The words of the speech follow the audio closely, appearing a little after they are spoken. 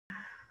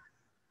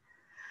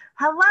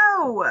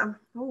Hello.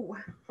 Oh,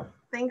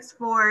 thanks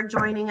for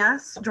joining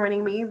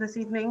me this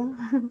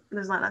evening.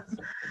 There's not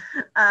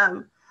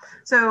us.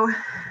 So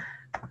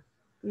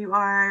who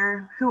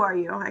are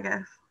you, I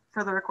guess,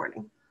 for the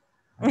recording?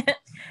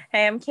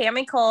 Hey, I'm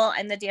Cami Cole.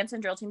 I'm the dance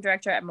and drill team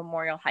director at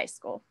Memorial High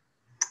School.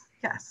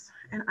 Yes,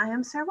 and I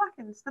am Sarah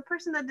Watkins, the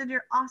person that did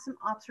your awesome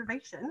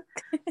observation,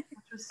 which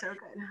was so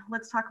good.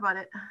 Let's talk about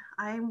it.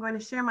 I'm going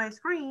to share my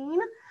screen,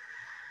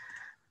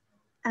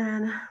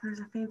 and there's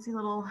a fancy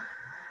little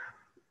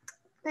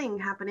thing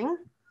happening.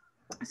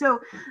 So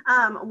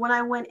when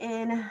I went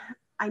in,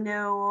 I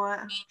know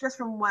just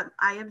from what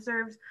I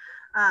observed,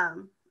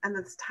 and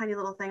this tiny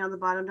little thing on the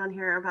bottom down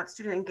here about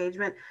student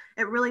engagement,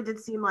 it really did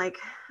seem like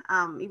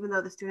even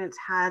though the students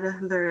had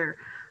their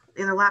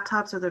either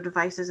laptops or their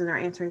devices and they're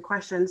answering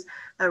questions,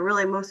 that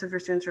really most of your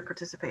students are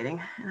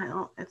participating.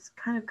 And it's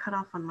kind of cut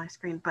off on my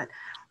screen, but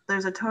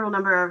there's a total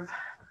number of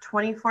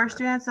 24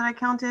 students that I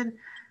counted,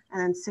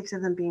 and 6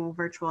 of them being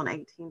virtual and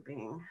 18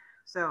 being.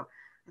 So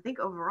I think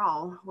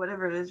overall,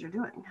 whatever it is you're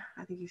doing,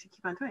 I think you should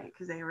keep on doing it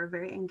because they were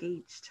very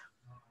engaged.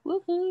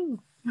 Woohoo!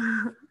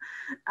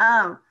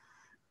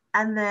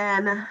 And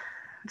then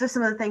just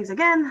some of the things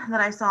again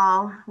that I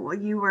saw,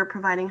 you were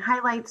providing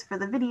highlights for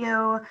the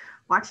video,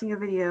 watching a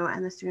video,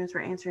 and the students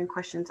were answering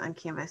questions on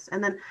Canvas.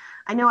 And then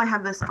I know I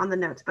have this on the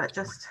notes, but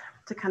just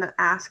to kind of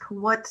ask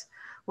what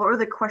were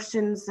the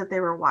questions that they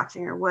were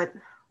watching, or what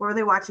were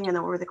they watching, and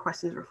then what were the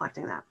questions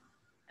reflecting that?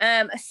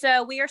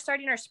 So we are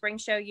starting our spring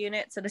show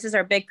unit. So this is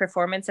our big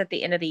performance at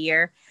the end of the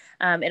year.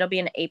 It'll be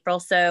in April.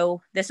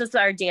 So this was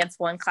our dance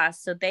 1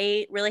 class. So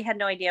they really had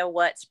no idea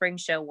what spring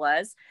show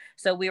was.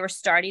 So we were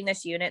starting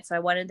this unit. So I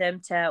wanted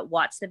them to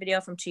watch the video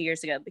from 2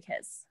 years ago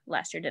because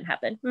last year didn't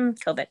happen,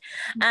 COVID.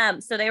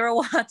 So they were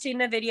watching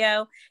the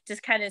video,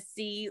 just kind of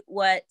see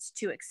what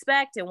to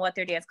expect and what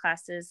their dance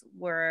classes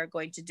were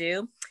going to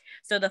do.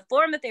 So the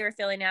form that they were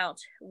filling out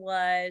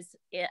was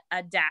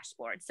a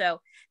dashboard.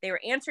 So they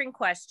were answering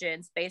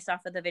questions based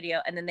off of the video,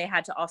 and then they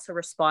had to also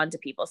respond to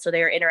people. So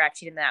they were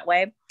interacting in that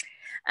way.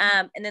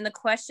 And then the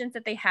questions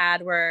that they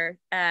had were,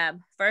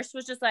 first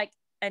was just like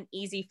an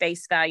easy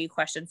face value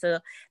question. So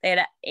they had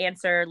to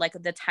answer like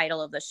the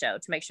title of the show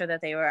to make sure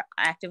that they were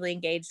actively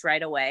engaged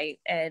right away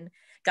and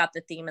got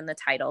the theme and the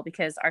title,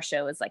 because our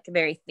show is like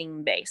very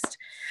theme based.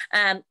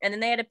 And then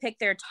they had to pick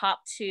their top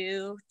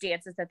 2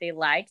 dances that they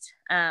liked,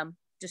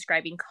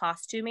 describing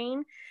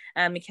costuming,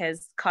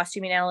 because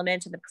costuming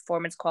element and the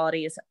performance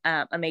quality is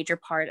a major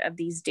part of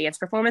these dance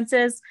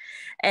performances.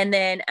 And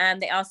then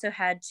they also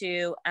had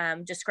to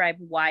describe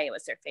why it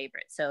was their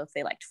favorite. So if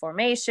they liked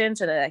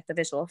formations or they liked the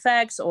visual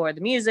effects or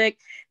the music,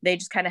 they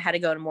just kind of had to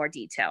go into more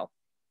detail.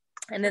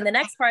 And then the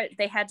next part,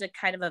 they had to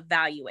kind of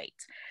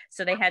evaluate.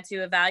 So they had to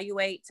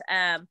evaluate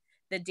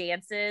the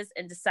dances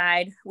and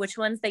decide which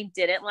ones they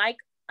didn't like,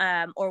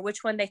 or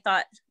which one they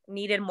thought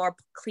needed more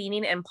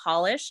cleaning and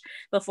polish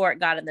before it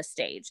got on the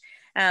stage.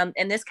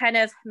 And this kind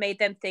of made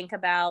them think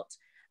about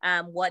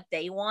what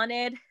they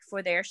wanted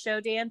for their show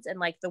dance and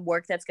like the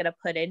work that's going to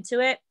put into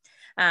it.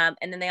 And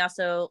then they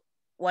also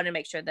want to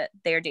make sure that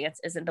their dance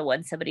isn't the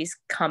one somebody's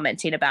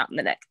commenting about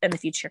in the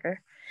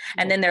future.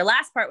 And then their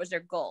last part was their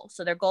goal.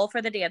 So their goal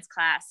for the dance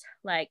class,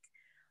 like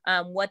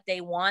what they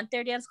want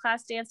their dance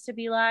class dance to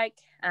be like,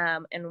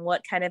 and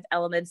what kind of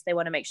elements they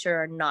want to make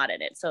sure are not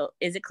in it. So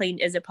is it clean?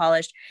 Is it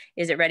polished?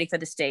 Is it ready for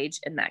the stage?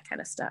 And that kind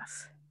of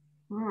stuff.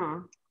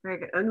 Very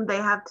good. And they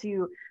had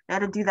to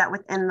do that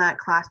within that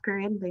class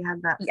period. They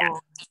had that. Yeah.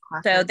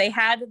 So period. They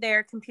had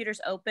their computers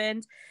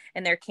opened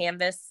and their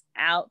Canvas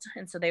out.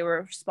 And so they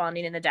were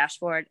responding in the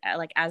dashboard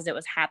like as it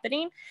was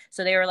happening.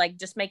 So they were like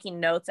just making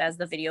notes as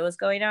the video was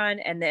going on.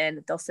 And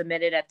then they'll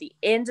submit it at the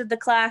end of the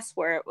class,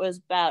 where it was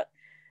about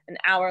an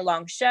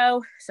hour-long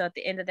show. So at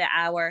the end of the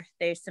hour,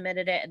 they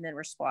submitted it and then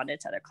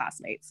responded to their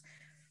classmates.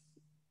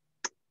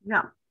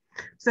 Yeah.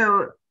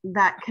 So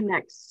that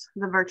connects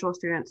the virtual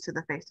students to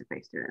the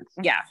face-to-face students.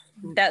 Yeah,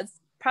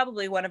 that's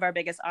probably one of our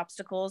biggest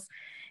obstacles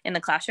in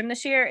the classroom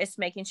this year, is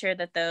making sure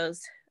that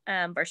those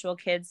virtual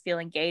kids feel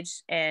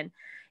engaged and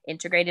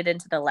integrated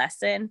into the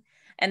lesson.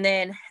 And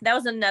then that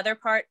was another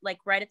part, like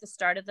right at the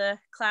start of the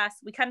class,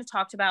 we kind of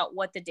talked about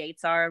what the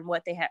dates are and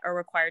what they are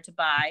required to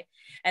buy.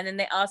 And then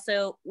they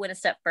also went a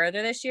step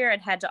further this year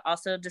and had to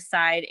also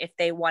decide if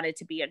they wanted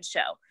to be in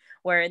show,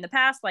 where in the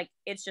past, like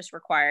it's just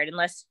required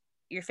unless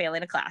you're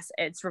failing a class.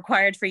 It's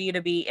required for you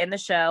to be in the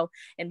show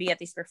and be at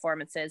these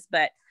performances.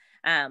 But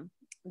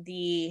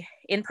the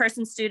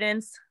in-person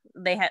students,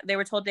 they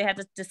were told they had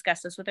to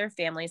discuss this with their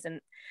families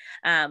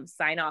and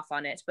sign off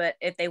on it. But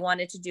if they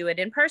wanted to do it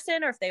in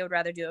person or if they would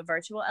rather do a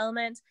virtual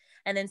element.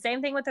 And then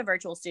same thing with the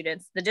virtual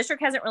students. The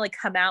district hasn't really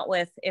come out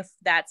with if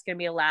that's going to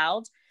be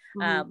allowed.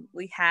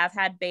 We have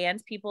had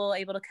band people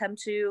able to come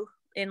to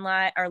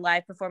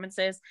live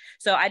performances.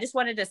 So I just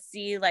wanted to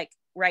see like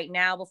right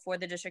now before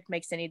the district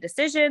makes any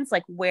decisions,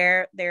 like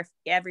where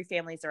every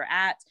families are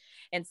at,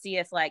 and see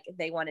if like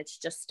they wanted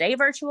to just stay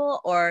virtual,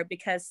 or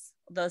because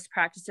those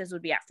practices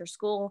would be after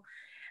school,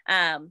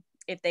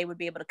 if they would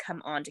be able to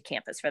come onto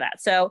campus for that.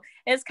 So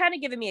it's kind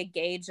of given me a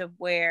gauge of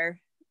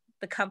where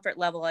the comfort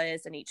level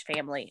is in each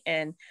family.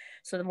 And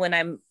so then when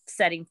I'm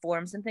setting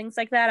forms and things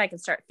like that, I can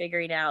start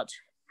figuring out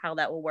how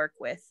that will work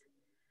with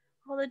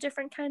all the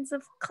different kinds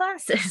of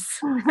classes.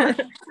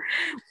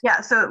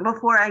 Yeah. So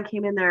before I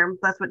came in there,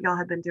 that's what y'all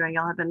had been doing.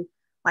 Y'all had been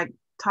like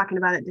talking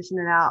about it, dishing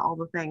it out, all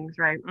the things,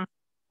 right?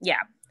 Yeah.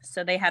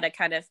 So they had to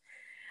kind of,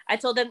 I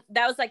told them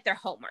that was like their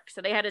homework.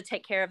 So they had to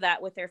take care of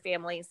that with their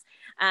families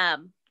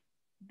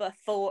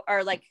before,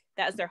 or like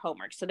that was their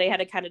homework. So they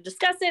had to kind of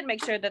discuss it,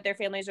 make sure that their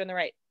families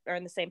are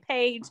on the same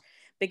page,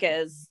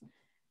 because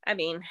I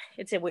mean,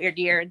 it's a weird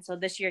year. And so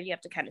this year you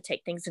have to kind of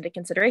take things into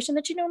consideration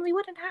that you normally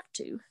wouldn't have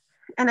to.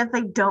 And if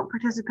they don't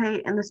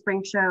participate in the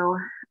spring show,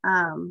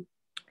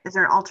 is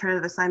there an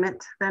alternative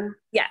assignment then?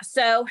 Yeah.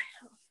 So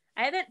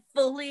I haven't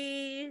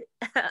fully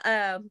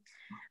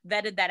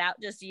vetted that out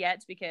just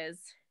yet, because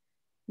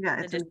the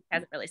district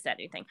hasn't really said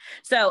anything.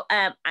 So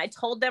I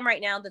told them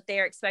right now that they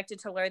are expected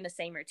to learn the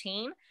same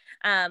routine,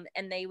 and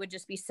they would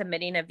just be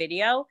submitting a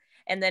video.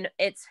 And then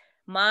it's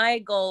my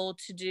goal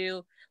to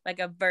do like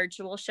a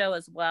virtual show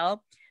as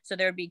well. So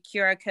there would be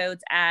QR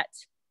codes at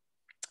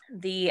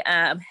the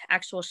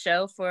actual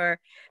show for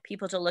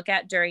people to look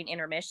at during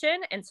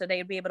intermission. And so they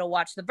would be able to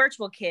watch the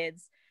virtual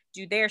kids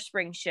do their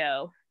spring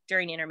show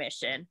during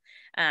intermission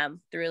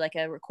through like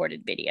a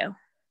recorded video.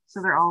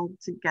 So they're all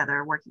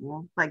together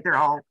working, like they're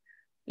all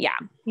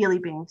really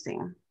being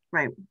seen,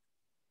 right?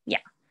 Yeah.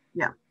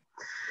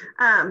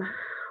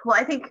 Well,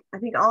 I think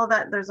all of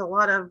that, there's a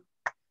lot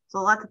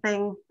to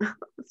think,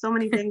 so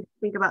many things to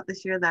think about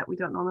this year that we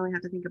don't normally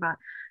have to think about.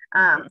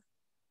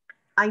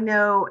 I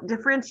know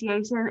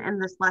differentiation in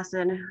this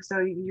lesson. So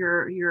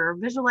you're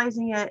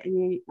visualizing it,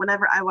 and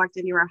whenever I walked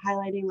in, you were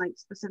highlighting like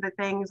specific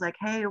things, like,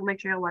 hey, make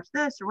sure you'll watch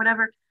this or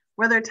whatever.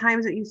 Were there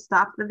times that you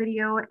stopped the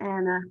video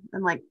and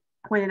like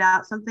pointed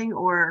out something,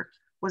 or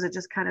was it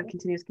just kind of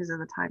continuous because of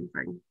the time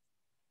frame?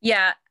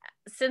 Yeah,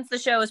 since the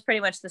show is pretty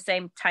much the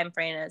same time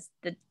frame as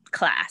the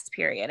class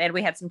period, and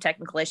we had some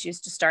technical issues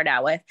to start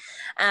out with,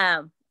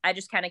 I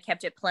just kind of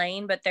kept it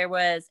playing, but there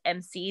was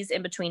MCs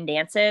in between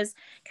dances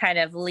kind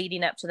of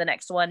leading up to the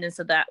next one. And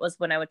so that was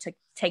when I would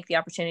take the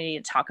opportunity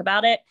to talk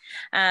about it.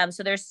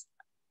 So there's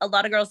a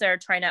lot of girls that are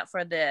trying out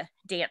for the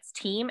dance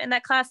team in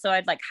that class. So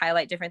I'd like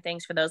highlight different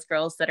things for those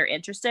girls that are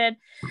interested.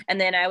 And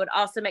then I would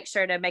also make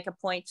sure to make a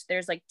point.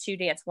 There's like 2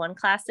 dance 1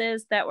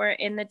 classes that were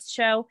in the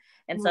show.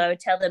 And so I would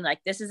tell them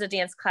like, this is a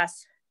dance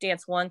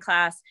 1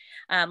 class.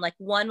 Like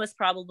 1 was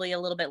probably a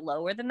little bit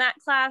lower than that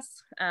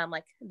class.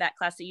 Like that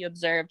class that you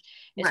observed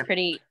is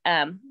pretty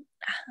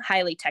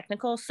highly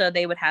technical. So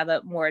they would have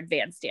a more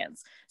advanced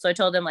dance. So I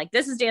told them like,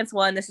 this is dance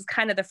 1. This is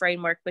kind of the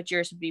framework, but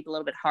yours would be a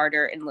little bit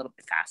harder and a little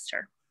bit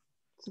faster.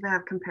 So they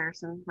have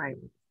comparison, right?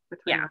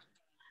 Between them.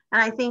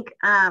 And I think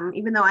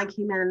even though I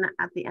came in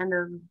at the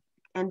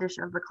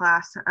endish of the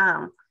class,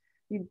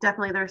 you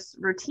definitely, there's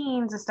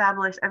routines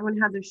established. Everyone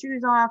had their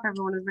shoes off.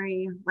 Everyone was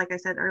very, like I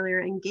said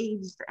earlier,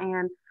 engaged,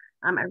 and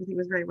everything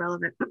was very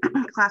relevant.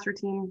 Class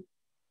routine.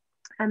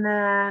 And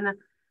then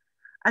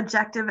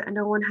objective, and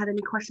no one had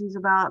any questions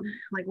about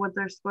like what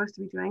they're supposed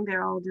to be doing.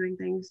 They're all doing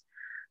things.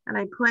 And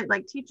I put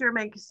like teacher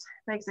makes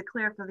it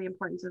clear for the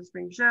importance of the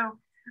spring show.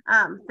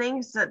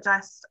 Things that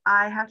just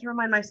I have to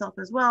remind myself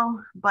as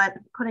well, but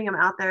putting them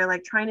out there,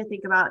 like trying to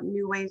think about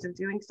new ways of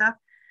doing stuff.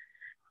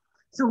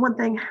 So one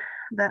thing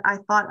that I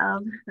thought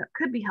of that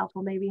could be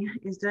helpful maybe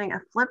is doing a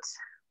flipped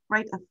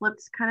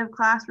kind of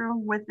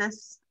classroom with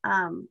this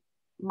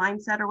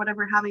mindset or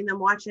whatever, having them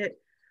watch it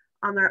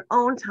on their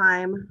own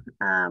time,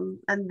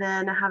 and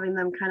then having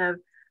them kind of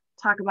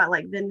talk about,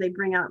 like, then they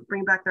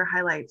bring back their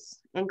highlights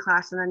in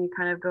class, and then you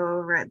kind of go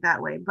over it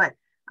that way. But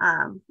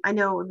I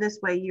know this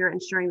way you're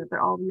ensuring that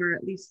they're all of them are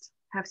at least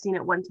have seen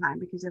it one time,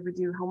 because if we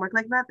do homework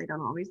like that, they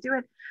don't always do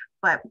it.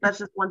 But that's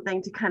just one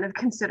thing to kind of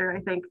consider,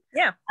 I think.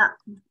 Yeah.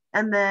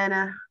 And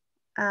then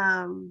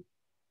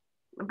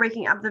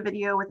breaking up the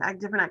video with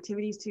different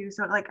activities too.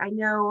 So like I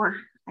know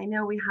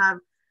we have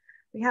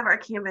our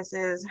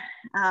canvases,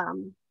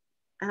 and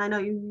I know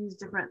you use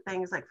different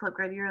things like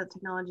Flipgrid. You're a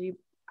technology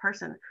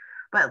person,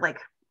 but like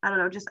I don't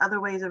know, just other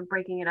ways of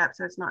breaking it up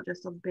so it's not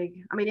just a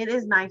big. I mean, it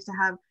is nice to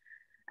have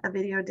a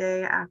video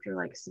day after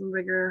like some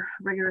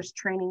rigorous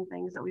training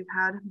things that we've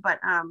had, but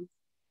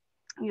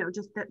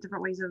just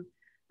different ways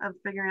of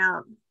figuring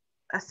out,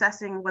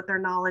 assessing what their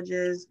knowledge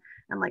is,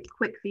 and like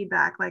quick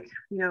feedback, like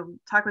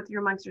talk with you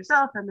amongst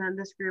yourself, and then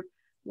this group,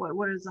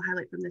 what is the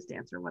highlight from this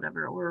dance or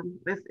whatever, or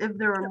if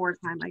there were more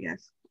time, I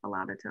guess,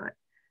 allotted to it.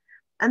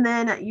 And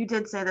then you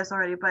did say this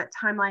already, but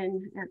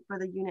timeline for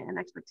the unit and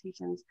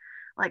expectations,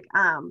 like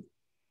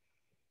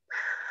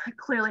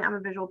clearly I'm a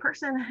visual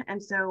person,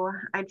 and so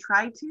I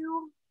try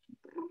to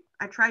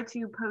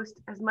post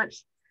as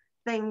much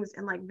things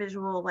in like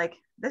visual, like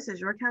this is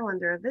your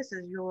calendar,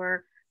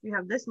 you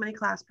have this many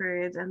class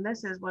periods, and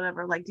this is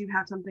whatever. Like, do you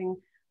have something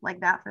like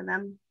that for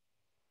them?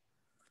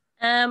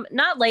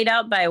 Not laid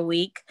out by a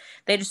week.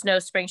 They just know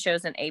spring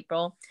shows in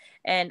April.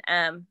 And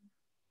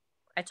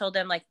I told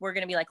them like we're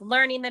gonna be like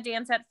learning the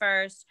dance at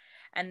first,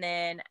 and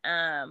then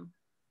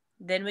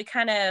we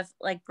kind of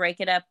like break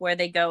it up where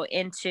they go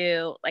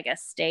into like a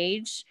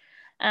stage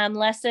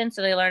lesson.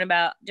 So they learn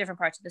about different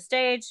parts of the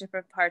stage,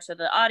 different parts of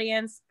the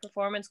audience,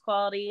 performance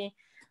quality,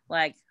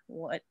 like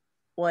what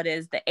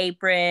is the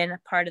apron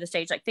part of the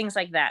stage, like things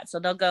like that. So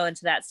they'll go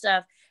into that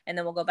stuff, and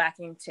then we'll go back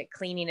into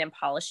cleaning and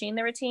polishing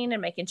the routine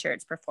and making sure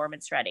it's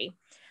performance ready.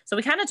 So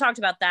we kind of talked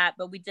about that,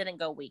 but we didn't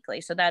go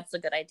weekly. So that's a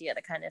good idea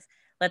to kind of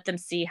let them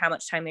see how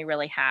much time they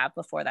really have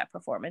before that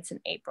performance in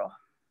April.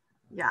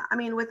 Yeah, I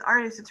mean, with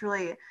artists, it's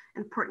really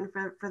important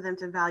for them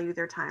to value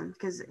their time,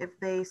 because if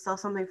they sell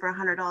something for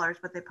 $100,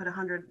 but they put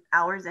 100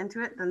 hours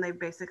into it, then they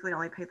basically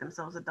only pay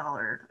themselves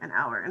 $1 an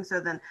hour. And so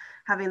then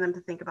having them to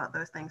think about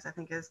those things, I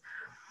think, is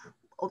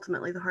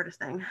ultimately the hardest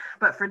thing.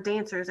 But for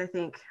dancers, I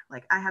think,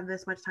 like, I have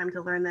this much time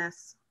to learn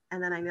this,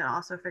 and then I need to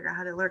also figure out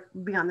how to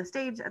be on the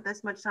stage at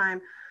this much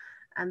time.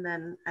 And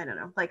then, I don't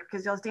know, like,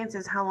 because y'all's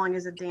dances, how long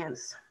is a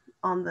dance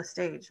on the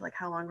stage? Like,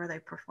 how long are they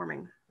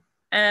performing?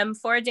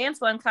 For a dance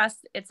one class,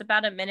 it's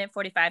about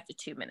 1:45 to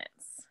 2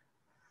 minutes.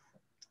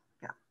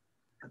 Yeah,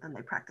 but then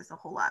they practice a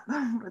whole lot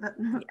for that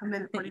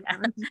 1:45. Yeah.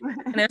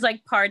 And there's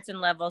like parts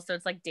and levels, so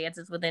it's like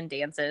dances within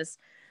dances.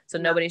 So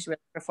nobody's really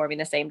performing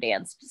the same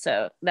dance.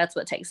 So that's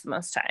what takes the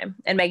most time,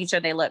 and making sure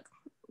they look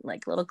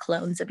like little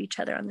clones of each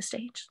other on the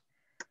stage,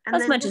 and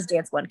as much as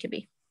dance one could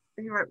be.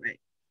 You're right.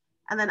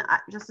 And then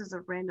just as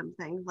a random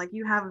thing, like, do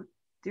you have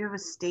a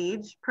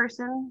stage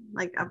person,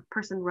 like a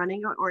person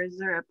running, or is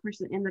there a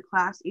person in the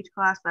class, each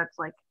class, that's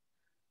like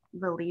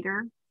the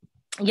leader?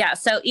 Yeah,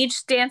 so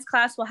each dance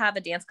class will have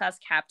a dance class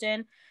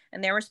captain,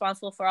 and they're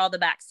responsible for all the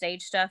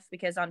backstage stuff,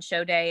 because on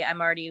show day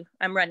I'm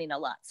running a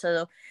lot.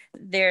 So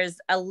there's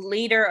a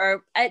leader,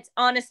 or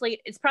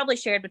it's probably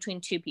shared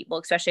between two people,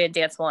 especially in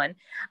dance one.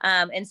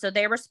 And so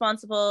they're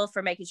responsible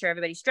for making sure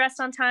everybody's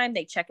dressed on time.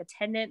 They check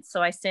attendance.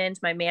 So I send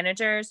my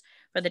managers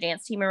for the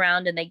dance team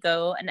around, and they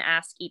go and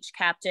ask each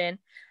captain,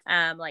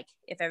 like,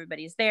 if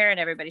everybody's there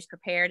and everybody's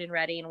prepared and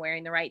ready and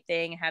wearing the right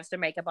thing and has their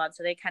makeup on.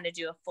 So they kind of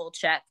do a full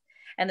check.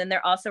 And then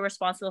they're also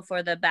responsible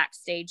for the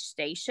backstage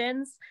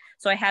stations.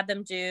 So I have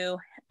them do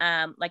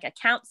like a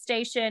count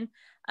station,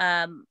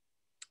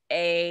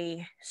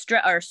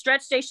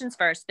 stretch stations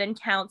first, then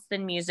counts,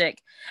 then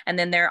music, and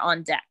then they're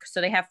on deck. So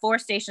they have 4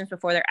 stations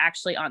before they're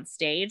actually on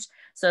stage.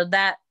 So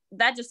that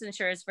just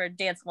ensures for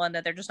dance one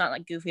that they're just not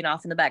like goofing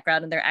off in the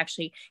background, and they're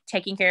actually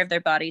taking care of their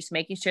bodies,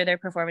 making sure they're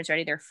performance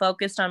ready. They're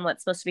focused on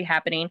what's supposed to be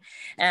happening.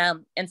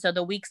 And so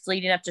the weeks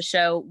leading up to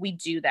show, we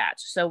do that.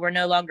 So we're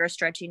no longer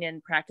stretching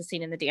and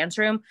practicing in the dance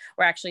room.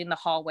 We're actually in the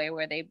hallway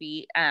where they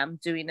be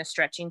doing the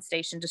stretching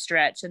station to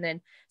stretch. And then,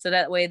 so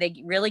that way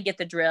they really get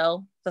the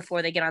drill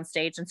before they get on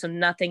stage. And so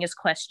nothing is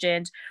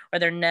questioned, or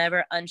they're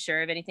never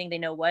unsure of anything. They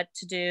know what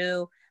to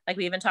do. Like,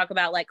 we even talk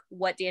about like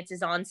what dance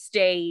is on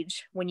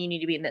stage when you need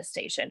to be in this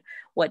station,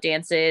 what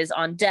dance is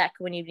on deck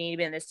when you need to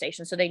be in this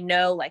station. So they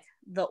know like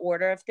the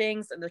order of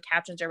things, and the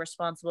captains are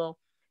responsible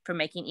for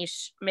making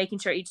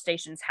sure each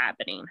station's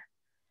happening.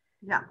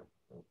 Yeah.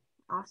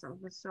 Awesome.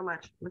 That's so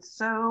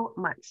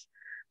much.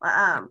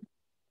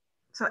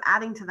 So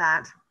adding to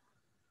that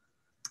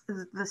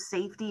is the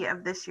safety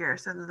of this year.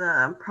 So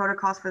the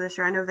protocols for this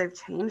year, I know they've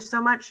changed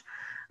so much.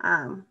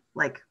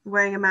 Like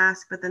wearing a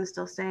mask, but then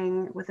still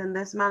staying within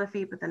this amount of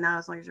feet, but then now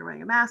as long as you're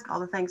wearing a mask, all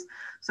the things.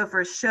 So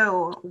for a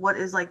show, what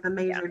is like the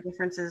major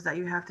differences that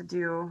you have to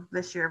do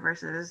this year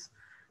versus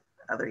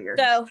other years?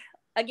 So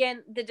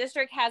again, the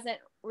district hasn't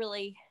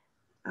really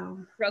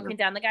broken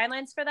down the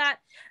guidelines for that.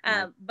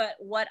 But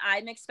what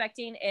I'm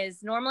expecting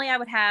is, normally I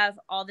would have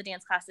all the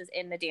dance classes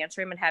in the dance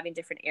room and having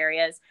different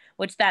areas,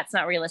 which that's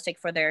not realistic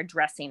for their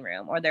dressing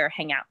room or their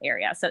hangout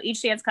area. So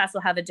each dance class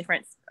will have a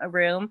different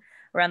room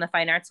around the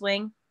fine arts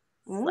wing.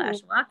 /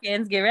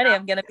 walk-ins. Get ready.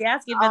 I'm gonna be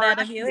asking for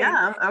that of you.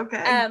 Yeah,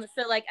 okay.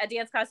 So like a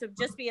dance class would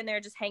just be in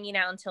there, just hanging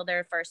out until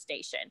their first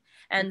station.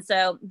 And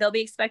so they'll be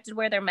expected to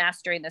wear their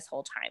mask during this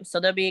whole time. So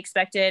they'll be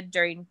expected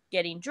during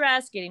getting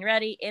dressed, getting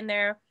ready in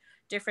their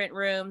different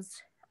rooms,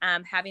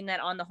 having that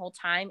on the whole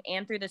time,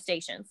 and through the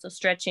station. So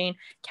stretching,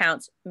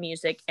 counts,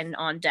 music, and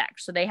on deck.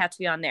 So they have to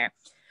be on there.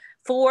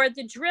 For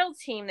the drill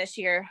team this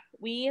year,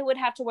 we would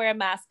have to wear a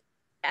mask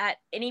at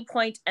any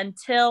point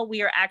until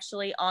we are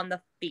actually on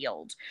the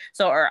field,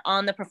 or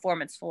on the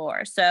performance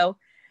floor. So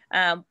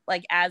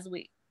like as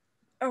we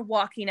are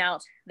walking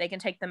out, they can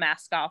take the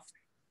mask off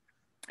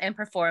and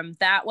perform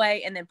that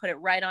way, and then put it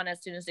right on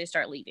as soon as they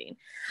start leaving.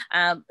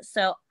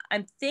 So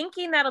I'm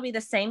thinking that'll be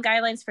the same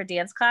guidelines for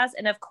dance class.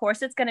 And of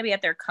course it's going to be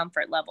at their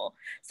comfort level.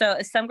 So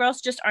if some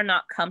girls just are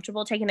not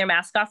comfortable taking their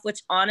mask off,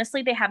 which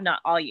honestly they have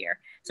not all year.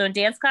 So in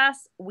dance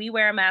class, we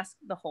wear a mask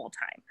the whole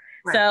time.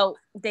 Right. So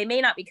they may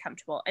not be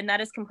comfortable, and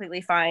that is completely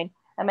fine.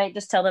 I might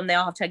just tell them they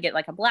all have to get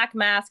like a black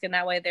mask, and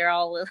that way they're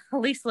all at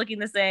least looking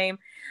the same.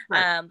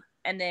 Right.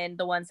 And then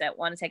the ones that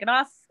want to take it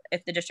off,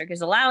 if the district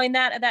is allowing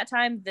that at that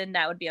time, then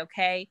that would be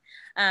okay.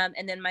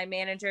 And then my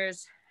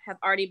managers have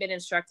already been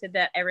instructed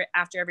that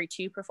after every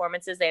 2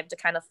 performances, they have to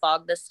kind of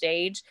fog the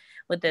stage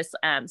with this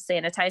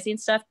sanitizing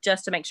stuff,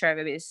 just to make sure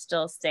everybody's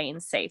still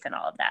staying safe and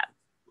all of that.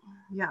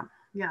 Yeah.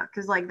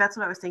 Because like, that's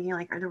what I was thinking.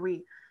 Like,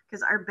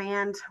 because our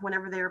band,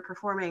 whenever they were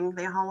performing,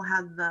 they all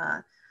had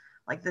the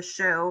like the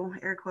show,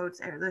 air quotes,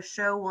 the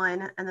show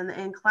one, and then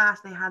in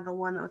class they had the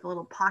one with a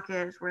little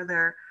pockets where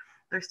they're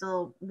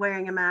still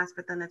wearing a mask,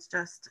 but then it's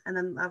just, and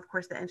then of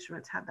course the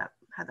instruments have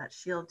that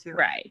shield too.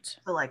 Right.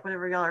 So like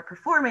whenever y'all are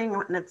performing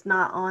and it's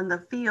not on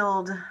the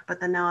field, but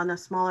then now in a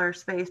smaller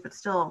space, but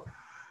still,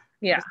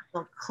 yeah,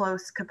 still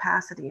close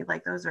capacity.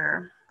 Like those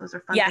are fun.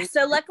 Yeah. Things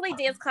So luckily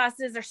dance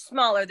classes are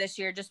smaller this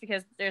year just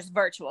because there's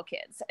virtual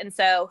kids. And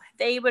so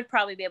they would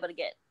probably be able to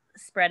get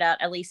spread out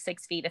at least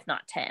 6 feet, if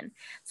not 10.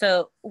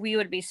 So we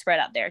would be spread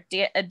out there.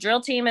 A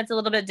drill team, it's a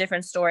little bit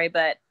different story,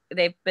 but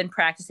they've been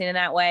practicing in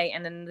that way.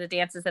 And then the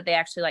dances that they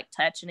actually like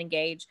touch and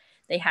engage,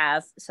 they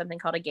have something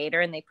called a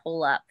gaiter and they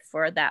pull up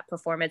for that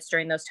performance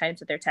during those times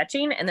that they're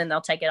touching. And then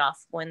they'll take it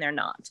off when they're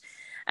not.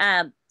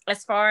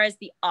 As far as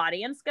the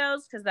audience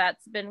goes, because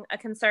that's been a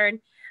concern,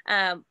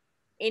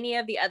 any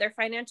of the other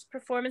financial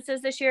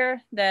performances this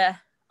year, the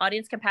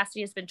audience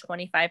capacity has been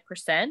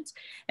 25%.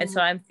 And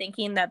so I'm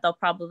thinking that they'll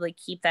probably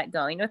keep that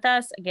going with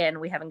us. Again,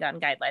 we haven't gotten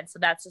guidelines. So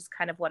that's just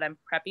kind of what I'm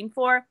prepping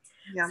for.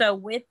 Yeah. So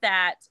with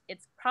that,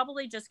 it's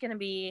probably just going to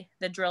be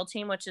the drill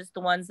team, which is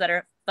the ones that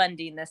are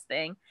funding this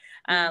thing,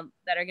 that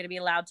are going to be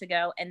allowed to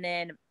go. And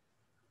then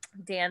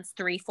dance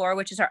 3-4,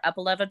 which is our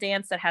upper level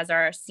dance that has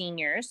our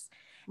seniors.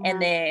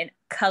 And then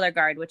color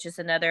guard, which is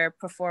another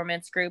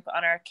performance group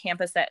on our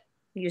campus that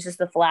uses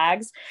the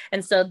flags.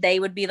 And so they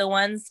would be the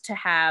ones to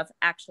have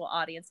actual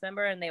audience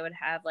member, and they would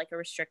have like a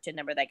restricted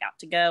number that got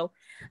to go.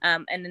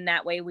 And then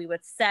that way we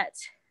would set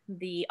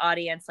the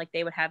audience, like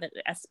they would have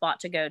a spot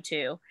to go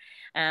to.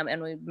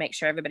 And we'd make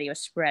sure everybody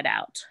was spread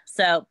out.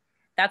 So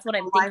that's what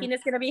I'm thinking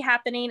is going to be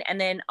happening. And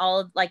then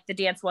all of like the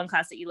dance 1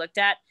 class that you looked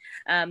at,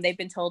 they've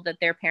been told that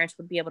their parents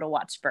would be able to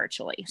watch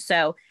virtually.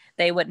 So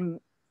they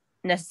wouldn't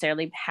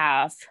necessarily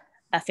have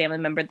a family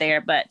member there,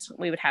 but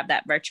we would have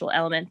that virtual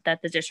element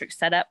that the district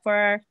set up for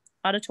our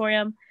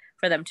auditorium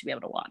for them to be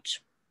able to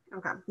watch.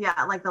 Okay.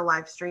 Yeah. Like the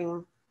live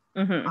stream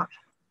option.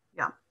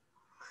 Yeah.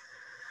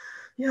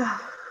 Yeah.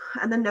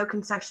 And then no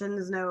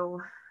concessions,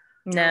 no,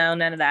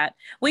 none of that.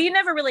 We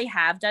never really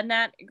have done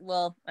that.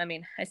 Well, I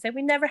mean, I say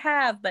we never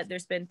have, but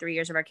there's been 3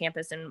 years of our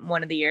campus, and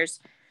one of the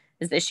years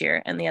is this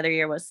year, and the other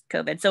year was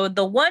COVID. So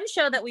the one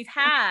show that we've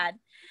had,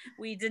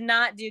 we did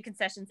not do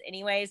concessions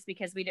anyways,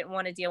 because we didn't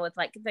want to deal with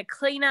like the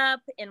cleanup,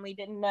 and we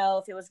didn't know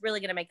if it was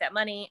really going to make that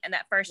money. And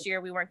that first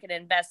year we weren't going to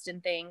invest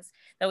in things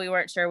that we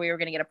weren't sure we were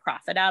going to get a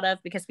profit out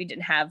of, because we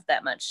didn't have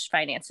that much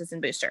finances in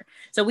Booster.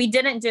 So we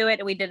didn't do it,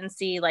 and we didn't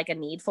see like a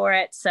need for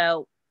it.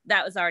 So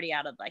that was already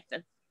out of like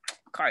the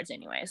cards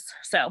anyways.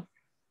 So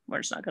we're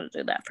just not going to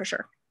do that for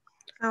sure.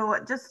 So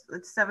just,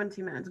 it's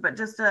 17 minutes, but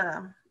just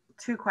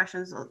 2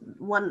 questions.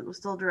 One was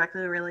still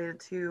directly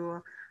related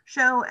to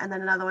show, and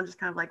then another one just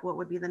kind of like what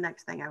would be the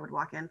next thing I would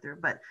walk in through.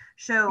 But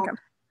show,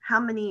 how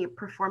many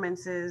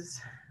performances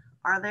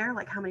are there?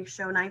 Like how many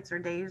show nights or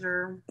days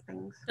or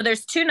things? So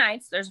there's 2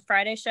 nights. There's a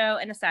Friday show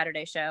and a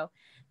Saturday show.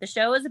 The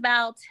show is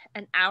about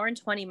an hour and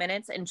 20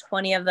 minutes, and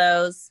 20 of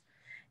those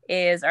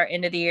is our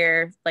end of the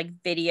year like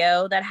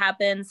video that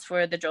happens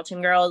for the drill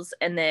team girls.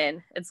 And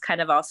then it's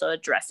kind of also a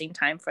dressing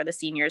time for the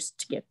seniors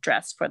to get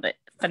dressed for the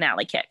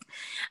finale kick.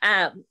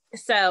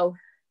 So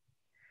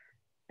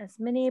as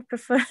many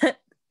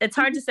it's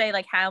hard to say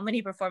like how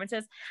many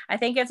performances. I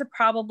think it's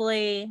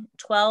probably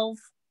 12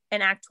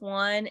 in Act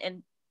 1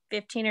 and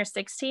 15 or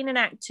 16 in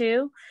Act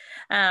 2.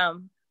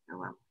 Oh,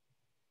 wow.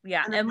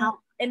 Yeah.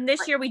 And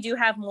this year we do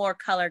have more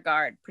color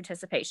guard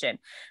participation.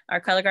 Our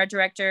color guard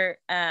director,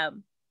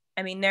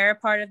 I mean, they're a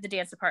part of the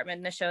dance department,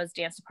 and the show is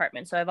dance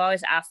department. So I've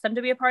always asked them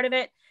to be a part of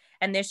it.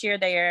 And this year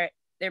they're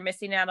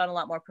missing out on a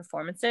lot more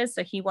performances.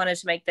 So he wanted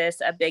to make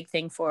this a big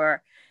thing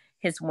for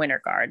his winter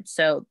guard.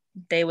 So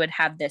they would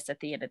have this at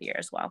the end of the year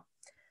as well.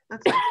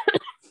 That's nice.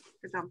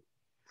 Good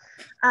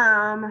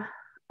job.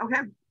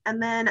 Okay.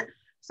 And then,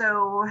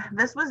 so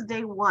this was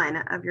day 1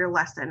 of your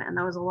lesson, and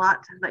there was a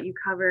lot that you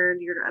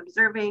covered. You're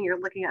observing, you're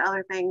looking at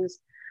other things.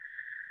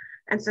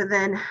 And so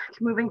then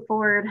moving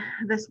forward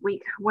this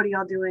week, what are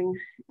y'all doing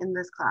in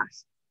this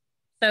class?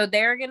 So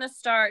they're going to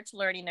start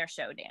learning their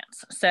show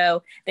dance.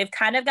 So they've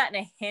kind of gotten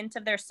a hint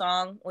of their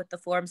song with the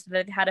forms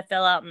that they've had to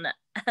fill out and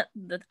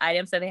the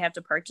items that they have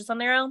to purchase on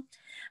their own.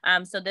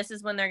 So this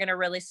is when they're going to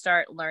really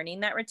start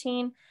learning that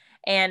routine.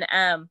 And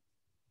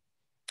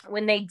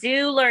when they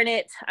do learn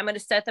it, I'm going to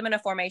set them in a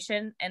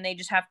formation, and they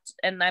just have to,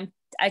 and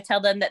I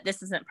tell them that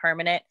this isn't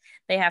permanent.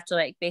 They have to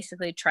like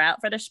basically try out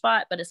for their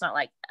spot, but it's not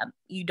like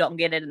you don't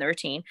get it in the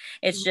routine.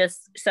 It's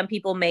just some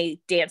people may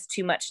dance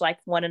too much like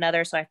one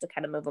another, so I have to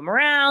kind of move them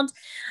around.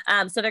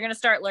 So they're going to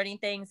start learning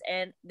things,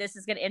 and this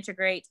is going to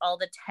integrate all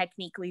the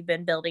technique we've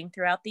been building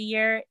throughout the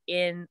year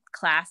in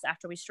class.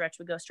 After we stretch,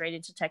 we go straight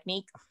into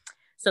technique.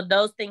 So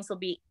those things will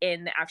be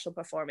in the actual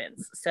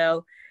performance.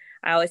 So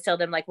I always tell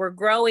them like we're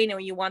growing,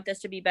 and you want this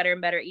to be better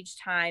and better each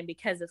time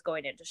because it's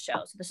going into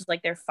show. So this is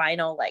like their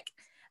final like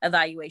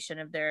evaluation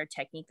of their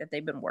technique that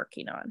they've been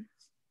working on.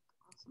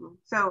 Awesome.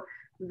 So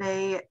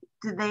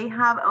did they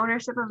have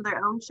ownership of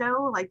their own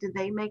show? Like, did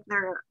they make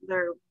their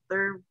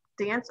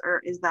dance,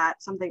 or is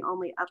that something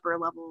only upper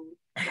level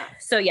does?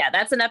 So yeah,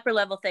 that's an upper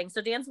level thing.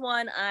 So dance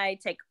 1, I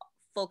take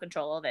full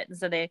control of it. And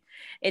so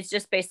it's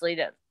just basically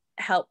to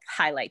help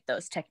highlight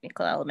those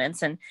technical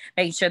elements and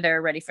making sure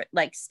they're ready for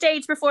like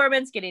stage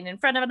performance, getting in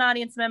front of an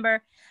audience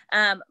member.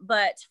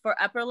 But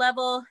for upper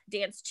level,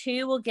 dance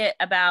 2 will get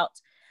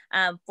about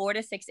 4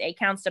 to 6 8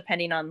 counts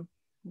depending on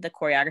the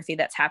choreography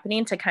that's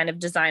happening to kind of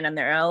design on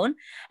their own.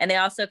 And they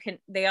also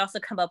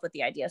come up with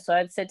the idea. So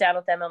I'd sit down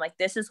with them. I'm like,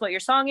 this is what your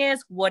song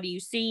is. What are you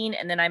seeing?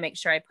 And then I make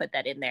sure I put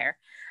that in there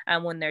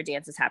when their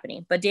dance is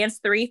happening. But dance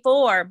 3,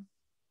 4,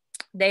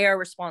 they are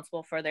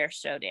responsible for their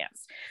show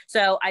dance.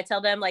 So I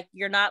tell them, like,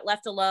 you're not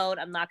left alone.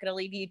 I'm not going to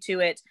leave you to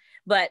it,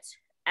 but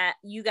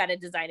you got to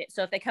design it.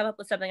 So if they come up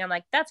with something, I'm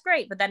like, that's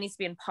great, but that needs to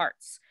be in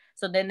parts.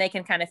 So then they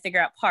can kind of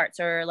figure out parts,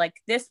 or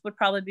like, this would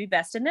probably be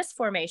best in this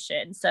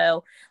formation.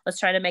 So let's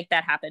try to make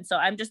that happen. So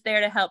I'm just there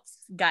to help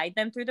guide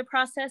them through the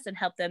process and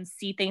help them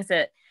see things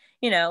that,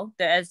 that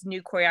as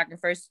new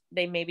choreographers,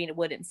 they maybe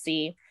wouldn't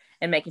see,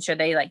 and making sure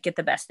they like get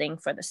the best thing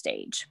for the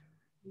stage.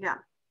 Yeah.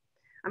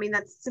 I mean,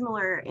 that's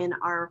similar in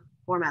our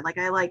format. Like,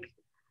 I like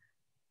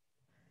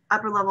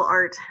upper level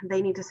art,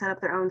 they need to set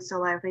up their own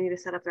still life, they need to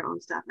set up their own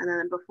stuff, and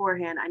then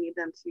beforehand I need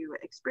them to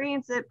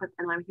experience it, but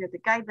and I'm here to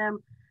guide them,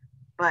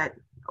 but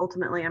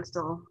ultimately I'm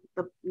still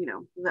the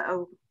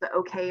the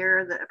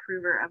okayer, the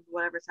approver of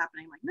whatever's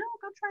happening. Like, no,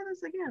 go try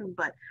this again.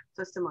 But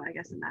so similar, I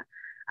guess, in that.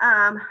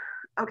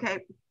 Okay,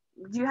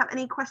 do you have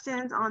any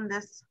questions on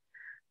this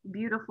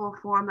beautiful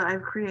form that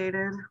I've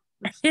created?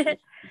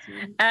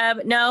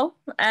 No,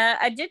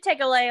 I did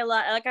take away a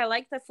lot. Like, I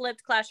like the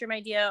flipped classroom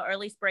idea, or at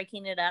least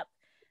breaking it up,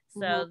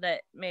 so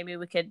that maybe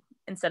we could,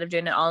 instead of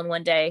doing it all in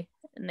one day,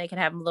 and they can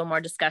have a little more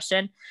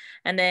discussion.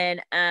 And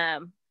then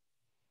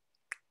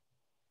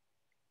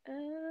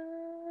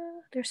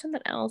there's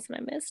something else that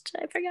I missed.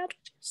 I forgot what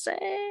you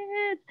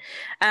said.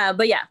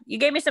 But yeah, you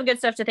gave me some good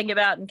stuff to think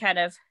about and kind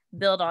of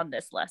build on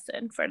this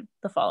lesson for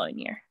the following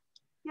year.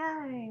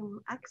 Yay,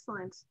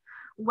 excellent.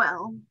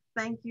 Well,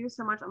 thank you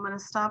so much. I'm going to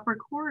stop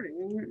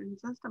recording in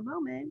just a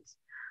moment,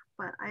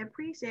 but I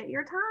appreciate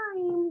your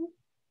time.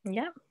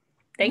 Yeah.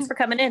 Thanks for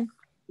coming in.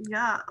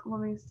 Yeah, I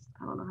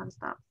don't know how to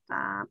stop.